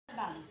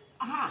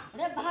हां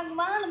अरे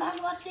भगवान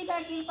भगवती का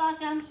कृपा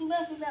से हम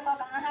सुबह सुबह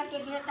का अहाँ के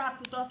बेटा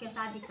पुतोह के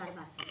शादी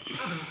करबा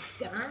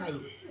सही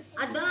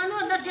आ दानो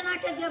दक्षिणा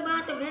के जे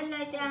बात भेल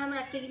नै से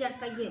हमरा क्लियर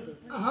कइए दे।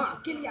 हां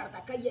क्लियर त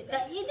कइए त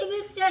ईद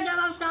बीत से जब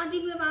शादी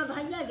विवाह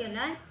भइया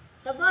गेलै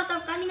त बस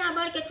अब कन्या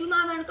बर के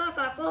चुमावन क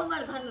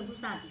कोहबर घर में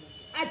घुसा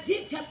दिए।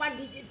 ठीक छै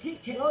पंडित जी ठीक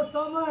छै। ओ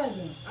समय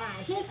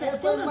ठीक है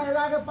तो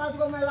महिला के 5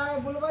 गो महिला के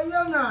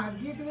बुलवाइयो ना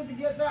गीत वीत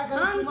गेते अगर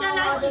हम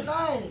चला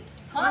देतै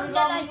हम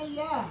चला नहीं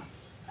है।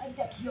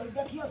 देखियो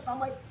देखियो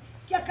समय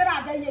केकरा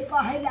जाइए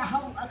कहै ले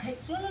हम अखै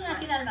सुनु ना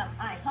किरण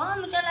बाबू हम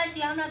चलै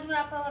छी हमरा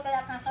दूरा पर होतै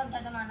अखन सब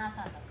जमाना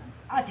साथ।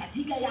 अच्छा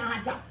ठीक है यहाँ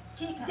जाओ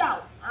ठीक है जाओ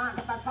अहाँ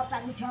के सबटा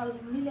मिठाई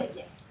मिले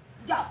के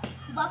जाओ।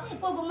 बाबू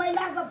एको गो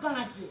महिला सब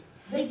कहाँ छी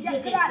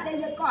केकरा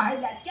जाइए कहै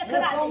ले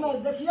केकरा समय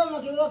देखियो ना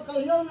केकरो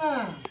कहियो ना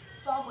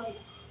समय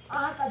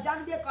अहाँ त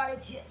जानबे करै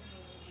छियै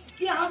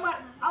कि हमर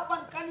अपन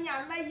कन्या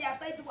नहीं है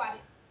तै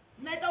दुआरे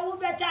नहीं तो वो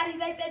बेचारी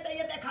रहते तो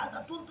ये देखा तो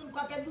तुल क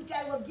के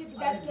 2-4 गो गीत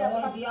गाबि के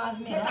दौड़ ब्याज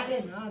में हेते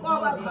ना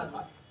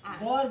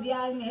दौड़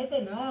ब्याज में हेते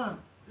ना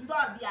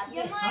दौड़ दिया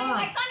ये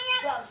माई कनिया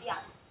दौड़ दिया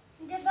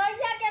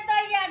के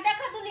दैया देख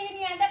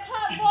दुल्हनिया देख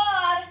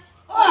बर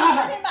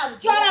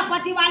चोरा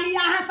पट्टी वाली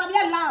यहाँ सब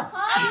ये लाओ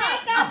हां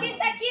का फिर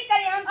त की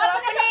करी हम सब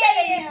अपने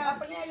चले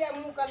अपने ले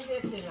मुंह कर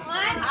देख ले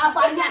आ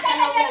बढ़िया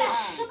चले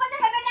तू पता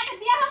है बेटा के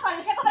बियाह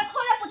करे से खबर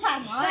खोले पूछा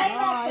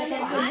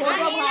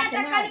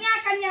कन्या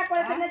कन्या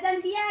करे ने जन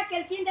बियाह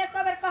केलखिन दे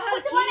खबर कहल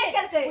कुछ नहीं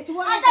केलकै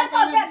अंदर को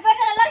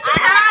बेटा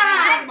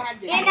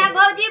लड़की एना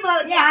भौजी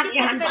भौजी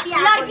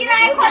लड़की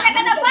रहे खोजे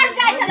के त बढ़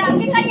जाय छले हम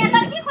की कन्या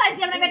लड़की खोज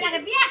दे हमरा बेटा के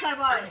बियाह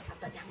करबो सब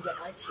त जानबे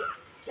करै छियै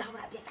कि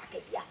हमरा बेटा के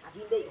बियाह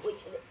शादी नहीं होय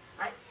छले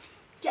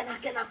केना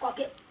केना क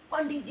के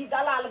पंडित जी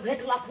दलाल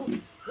भेटलक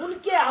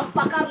उनके हम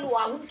पकड़लू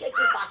आ उनके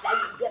कृपा से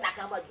बेटा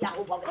के हमर बियाह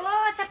हो गए।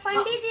 ओ त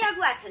पंडित जी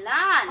अगुआ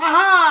छलन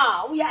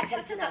हां उया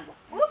छलखिन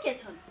ओ के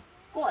छन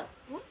कौन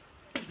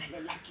पहले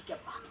लड़की के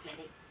बाप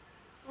पहले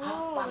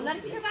ओ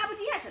लड़की के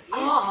बाबूजी है छथि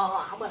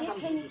हां हमर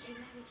समझी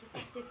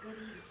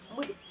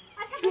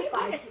अच्छा की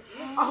पाए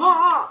छथि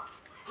हां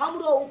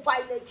हमरो उपाय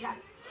नहीं छै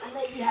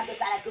नहीं बियाह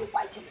बेचारा के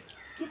उपाय छै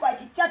की कहै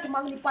छी चट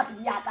मंगनी पट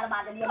बियाह करबा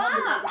देलिए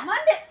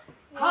मंदिर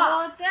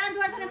हां तें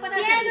द्वार तने पता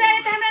तें द्वार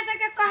त हमरा सब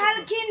के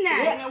कहलखिन ने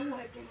ऊ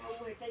है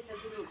तैसे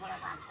दुनू घोड़ा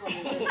बात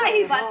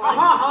सही बात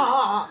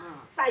हां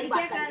सही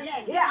बात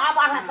हे आब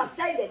अहाँ सब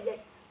चल गेलिए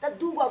त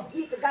दू गो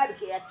गीत गाबि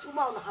के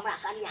चुमाओन हमरा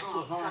कनिया के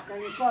हां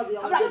कनी क दियो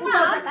हमरा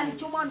पुतौ कनी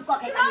चुमाओन क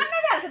के चुमाओन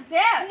नहीं भेल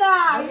सबसे ना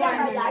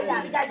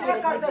या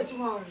कर दे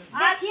चुमाओन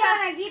देखियो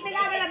ना गीत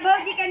गावे ला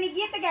भौजी कनी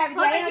गीत गाबि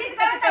दिया गीत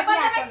गावे त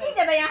बजा में की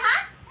देबै यहां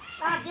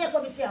जे को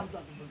विषय हम दो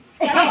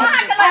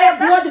अरे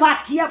भोज भात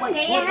किया भाई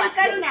यहां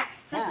करू ना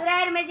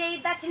ससुराल में जे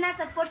दक्षिणा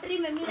सब पोटरी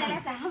में मिलल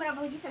है हमरा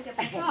भौजी सब के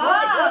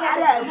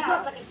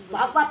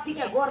भगवती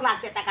के गोर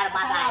लागते तकर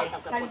बाद आए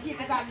सब कनी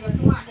गीत गा दियो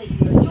चुमा दे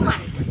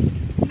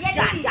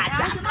जा जा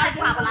जा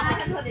पैसा वाला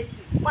धो दे छी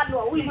पल्लो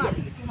उल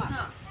गेली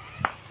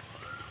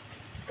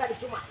कर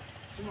चुमा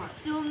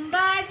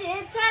चुम्बा जे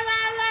चला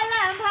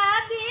लाला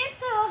भाभी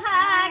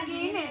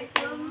सुहागिन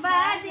चुम्बा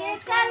जे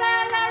चला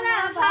लाला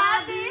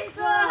भाभी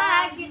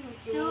सुहागिन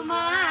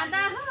चुमा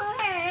दहु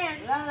है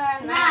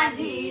ना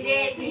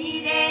धीरे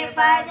धीरे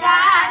बजा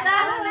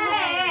दहु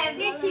है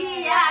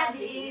बिछिया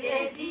धीरे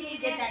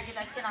धीरे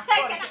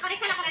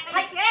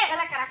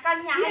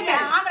कन्या है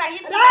हमरा ई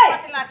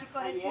लाठी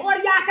करे छै और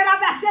या करा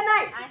वैसे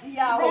नहीं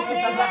या ओ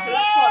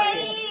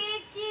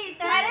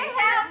किधर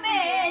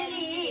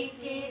चमेली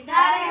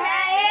किधर है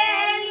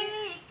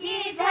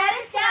किधर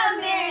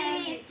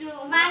चमेली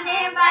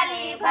चुमाने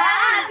वाली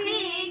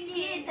भाभी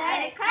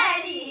किधर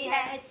खड़ी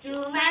है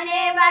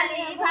चुमाने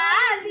वाली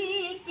भाभी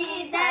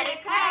किधर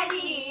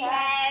खड़ी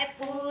है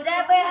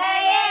पूरब है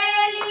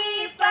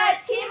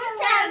पश्चिम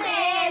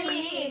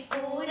चमेली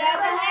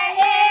पूरब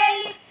है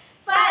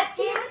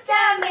पश्चिम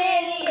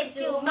चमेली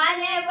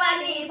चुमाने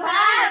वाली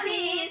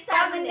भाभी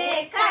सामने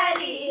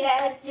खड़ी है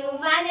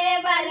चुमाने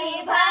वाली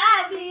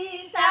भाभी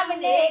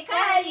सामने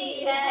खड़ी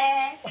है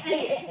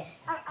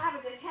अब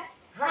जो है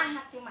हां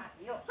चुमा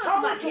दियो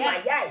हम चुमा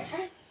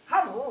जाए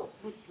हम हो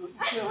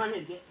बुझियो होने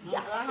के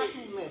जहां में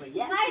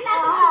भैया महिला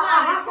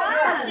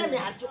में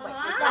हाथ चुमा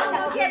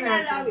के में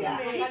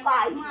लागे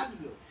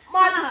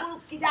मार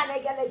की जाने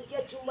गेले के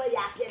चुमा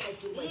या के नहीं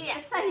चुमा ये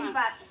सही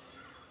बात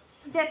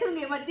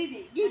देखूंगी मत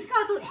दीदी गीत का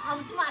तो हम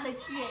चुमा दे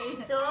छिए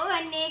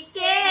सोने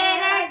के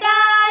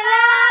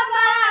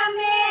डालावा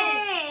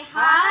में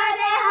हार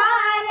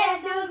हार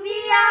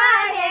दुबिया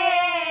है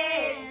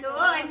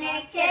सोने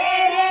के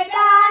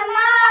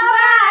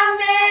डालावा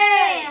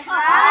में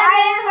हार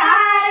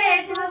हार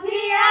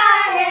दुबिया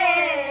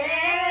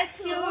है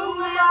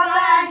चुमा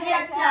के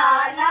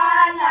चला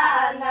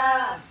लाला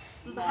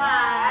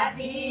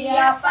भाभी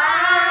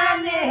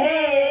अपान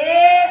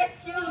है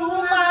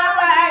चुमा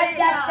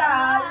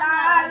चला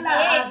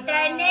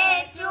जेतने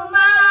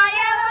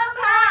चुमाया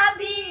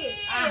भाभी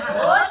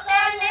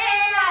होतने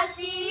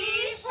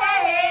आशीष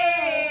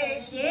है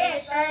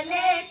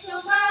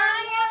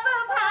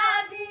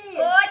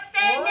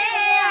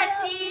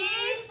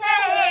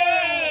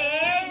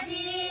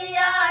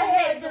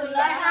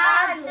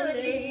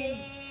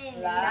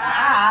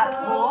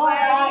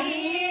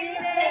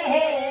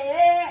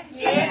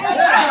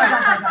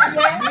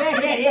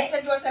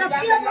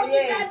के मोती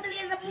टाइप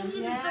लिए सब पूरी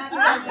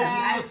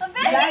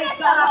ये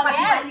चोरा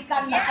पटवारी का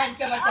निकल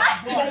के बता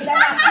ये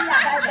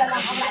लगा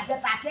हमरा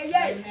बेटा के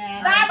ये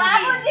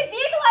बाबूजी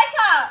विध होय छ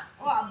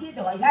ओ विध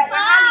होय है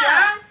कहलिया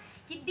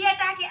कि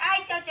बेटा के आइ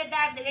चलते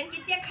दाब देलन कि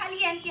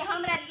देखलियन कि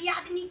हमरा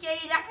दियादनी के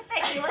रखते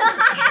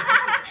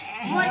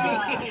मोजे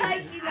छै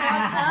कि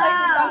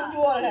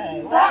कमजोर है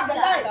हो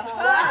गेलै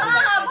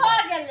हां भ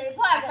गेलै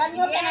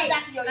कनियो के ना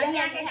जातियो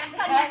कन्या के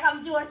कन्या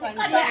कमजोर छै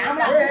कन्या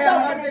हमरा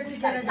बेटी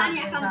के ना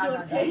कन्या कमजोर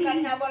छै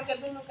कन्या बर के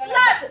दुनु के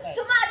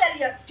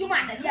चुमा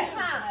देलियै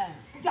हां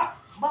जा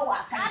बौआ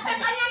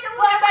कन्या के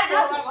मुंह पर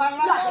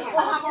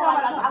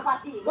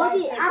भगवती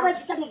गोदी आबै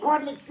छी कनी घर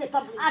में से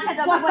तब अच्छा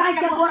जब गोसाई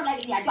के गोर लग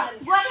दिया जा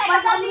गोर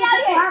लगा दिया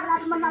सुहाग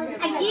रात मनाओ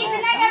गीत नहीं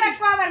गावे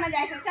कवर में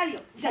जाए से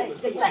चलियो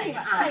सही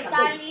बात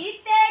काली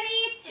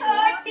तेरी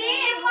छोटी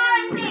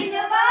मंदिर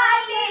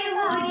वाली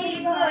हुरी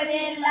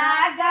गोरे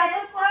लागल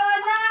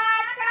कोना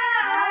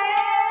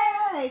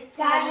काहे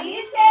काली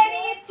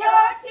तेरी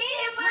छोटी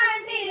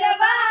मंदिर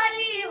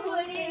वाली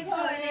हुरी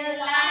गोरे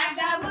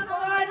लागल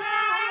कोना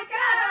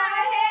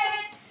काहे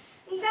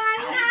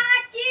गंगा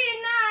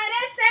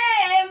किनारे से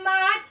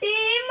माटी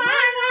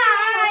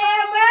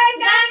मंगाएब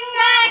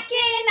गंगा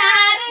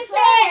किनारे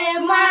से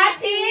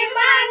माटी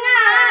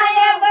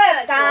मंगाएब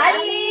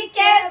काली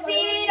के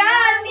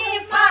सिरानी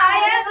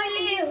पायब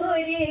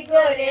लिहुरी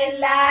गोरे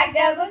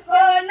लागब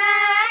कोना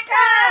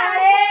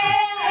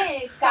काहे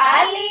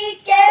काली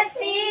के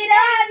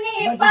सिरानी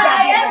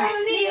पायब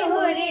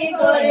लिहुरी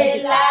गोरे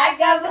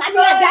लागब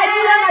कन्या जाय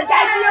दियो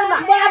ना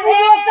बाबू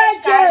रोकै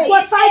छै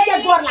गोसाई के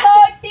गोर लग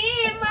छोटी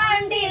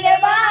मंडिल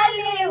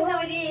वाली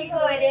हुरी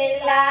गोरे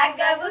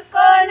लागब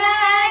कोना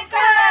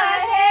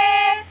काहे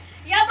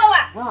या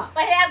बाबा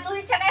पहले आप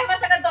दूरी छका हमरा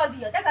सके द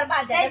दियो तकर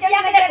बाद जाय किया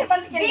के देख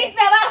बीट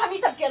व्यवहार हम ही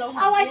सब केलो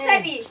अवश्य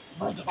भी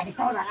भौजी कनी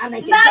तोरा आनै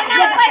के ना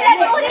पहले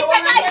दूरी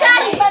छका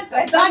चाही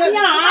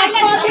कन्या आइ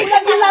कथि के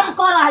विलम्ब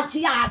कर रहल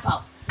छी अहाँ सब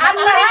अब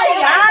नहीं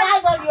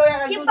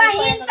कि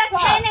बहिन त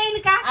छै नै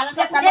इनका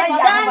जे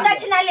दान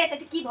दक्षिणा लेते त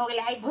की भ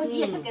गेलै आई भौजी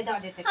सबके द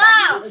देते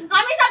हां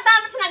हम ही सब दान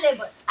दक्षिणा लेब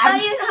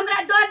बहिन हमरा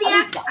द दिया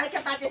आई के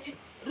बाते छै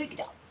रुक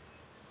जाओ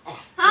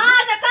हां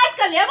त कैस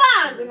के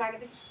लेबन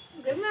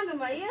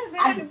गमा ये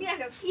बेटा के बियाह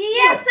के 100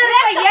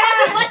 रुपया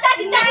बच्चा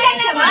के चॉकलेट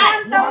लेबा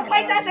 500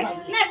 पैसा से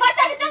नहीं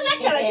बच्चा के चॉकलेट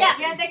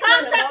लेबे कम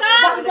से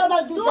कम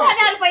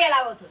 2000 रुपया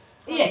लाओ तो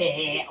ए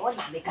ओ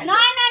ना में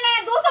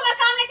नहीं 200 में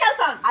काम नहीं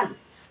चलता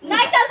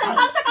नहीं चलता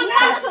कम से कम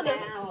 500 दे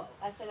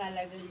असला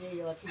लगल जे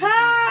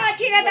हां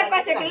ठीक है तो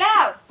कैसे के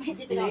लाओ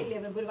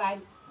लेबे बुरवाई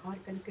और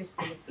कन कैस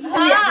के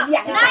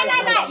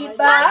नहीं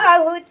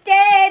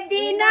बहुते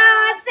दिनों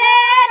से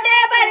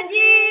देवर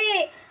जी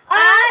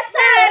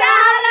आसरा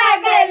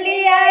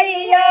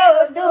लगलियो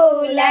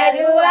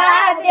दुलरुआ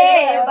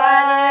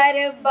देवर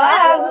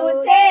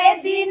बहुते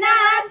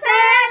दिनों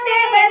से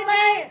देवर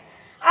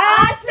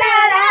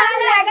आसरा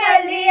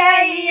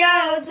लगलियो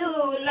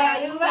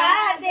दुलरुआ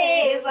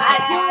देवर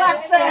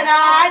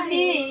आसरा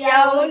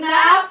दियो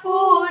ना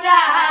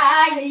पूरा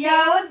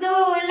यो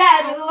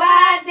दुलरुआ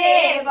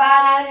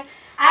देवर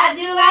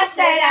आजुआ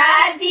सरा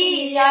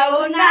दियो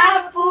ना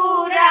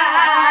पूरा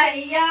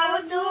यो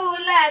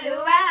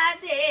दुलरुआ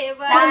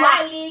देवर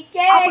साली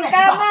के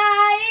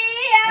कमाई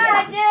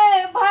आज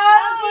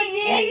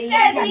भौजी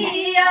के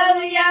दियो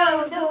यो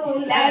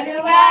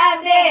दुलरुआ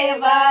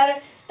देवर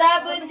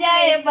तब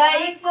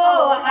जयबै को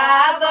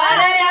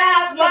हाबरा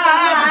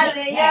पार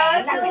यो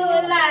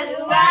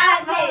दुलरुआ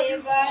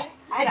देवर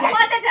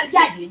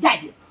जा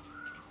दियो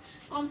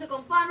कम से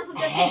कम 500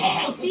 दे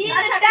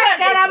 3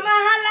 टक्कर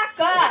महला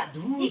कर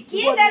ई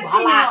की दे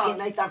भला के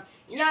नहीं त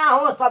यहाँ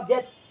हो सब जे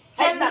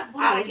चल आ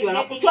रही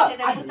वाला कुछ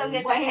अच्छा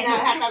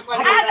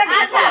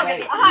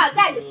हां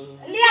जाय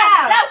लिया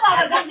जाओ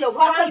कवर कर लो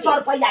 500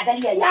 रुपया दे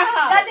लिया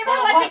जदी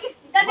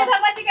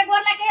भगवती के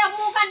गोर लगे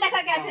मुंह कान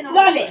देखा के फेनो लो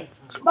ले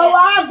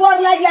बौआ गोर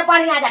लग ले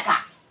बढ़िया जका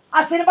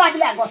आशीर्वाद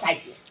ले गोसाई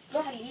से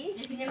कहली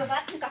लेकिन एगो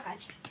बात का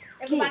काज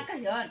एगो बात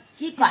कहियन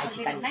की कहै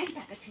छी नहीं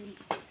टाका छै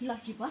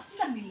लड़की बस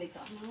न मिलले त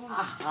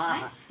आहा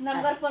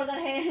नंबर पर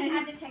है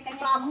आज छै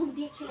कन्या मुंह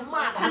देखे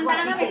मां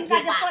हमरा ना इनका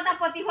जब पोता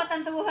पति होतन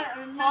तो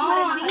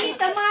नंबर भी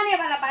त माने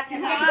वाला बात छै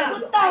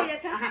कुत्ता हो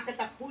छै अहाँ के त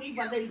पूरी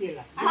बदल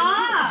देला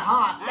हां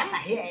हां से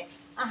हे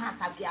अहाँ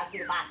सब के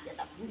आशीर्वाद से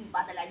त पूरी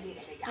बदला ले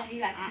गेलै सही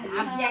बात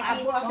अब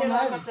वो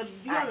मतलब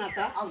दियो ना त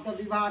अब तो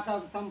विवाह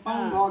तब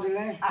संपन्न भ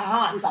गेलै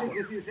हां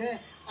खुशी से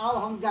अब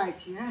हम जाय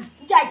छी हैं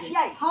जाय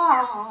छियै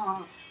हां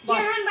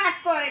केहन बात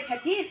करे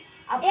छथिन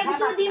एक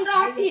दो दिन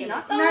रहथिन न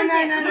तो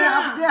नहीं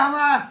अब जे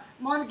हमार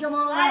मन के सब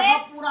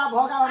पूरा भ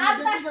गेल हमर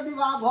बेटी के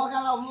विवाह भ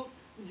गेल हम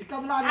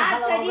कबला में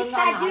आप के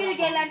रिश्ता जुड़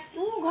गेलन ऊ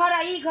घर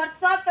ई घर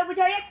सब तो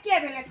बुझो एके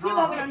भेले की भ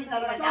गेलन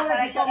झगड़ा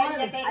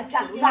अच्छा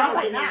राम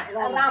ना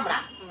राम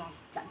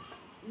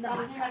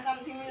नमस्कार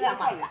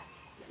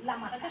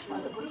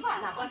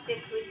नमस्ते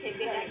खुश छे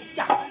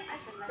बेटा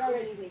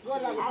चले गोर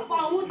लागे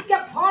पहुंच के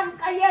फोन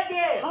कइए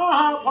दे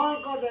हां फोन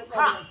कर दे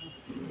हां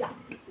जा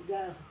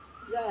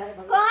जय है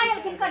भगवान। कहाँ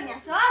एलखिन कन्या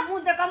सब मुंह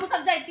देख हम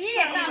सब जाइती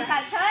काम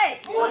काज छै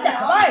मुंह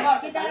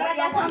देखबै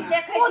दरवाजा से हम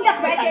देखै मुंह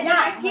देखबै छी कन्या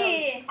की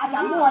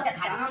अच्छा मुंह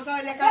देखा हम सब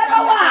ए लेकर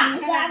बौआ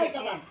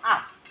आओ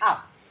आओ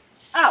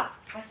आओ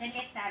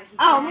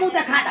आओ मुंह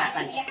देखा दा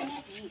कन्या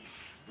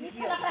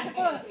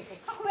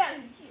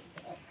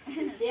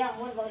दे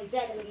मोर बगल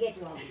बैग में गेट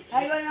हुआ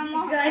हेलो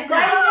नमो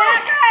कन्या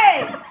के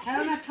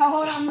हेलो में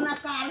ठहोरा मुना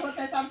काल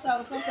होते सब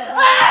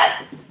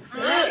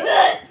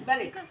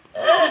बले के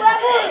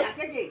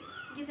जी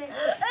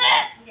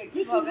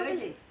ठीक हो गए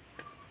जी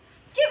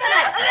की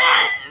भेलै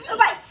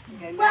भाई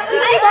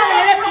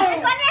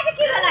कन्या के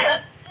की भेलै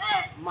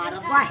मार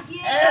भाई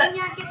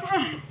कन्या के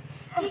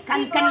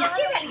कन्या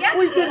की भेल गे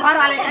उल्टी घर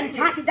वाले कन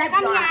छाती दाब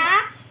दियो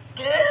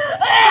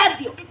दाब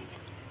दियो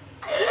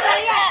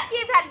कन्या की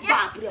भेल गे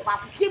बाप रे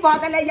बाप की भ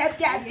गेलै यार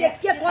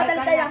के बदल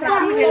के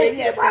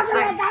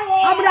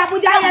हमरा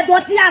बुझाया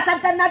दोचिया सब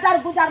त नजर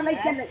गुजर नै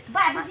चले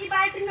बाबूजी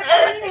बाल्टी में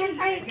पानी नहीं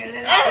है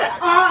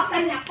हां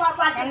कन्या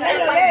पापा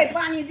ए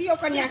पानी दियो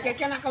कन्या के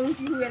केना के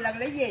उल्टी हुए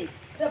लगले ये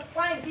तो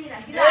पानी दी ना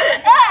गिरा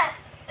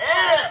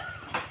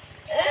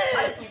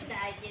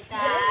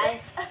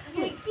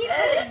की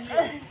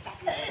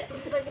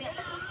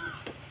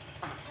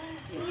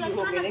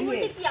हो गेले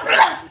ये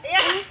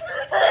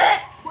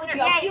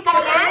ये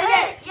कन्या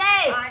ये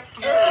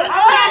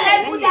हमरा नै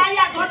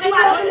बुझाया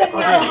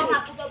दोचिया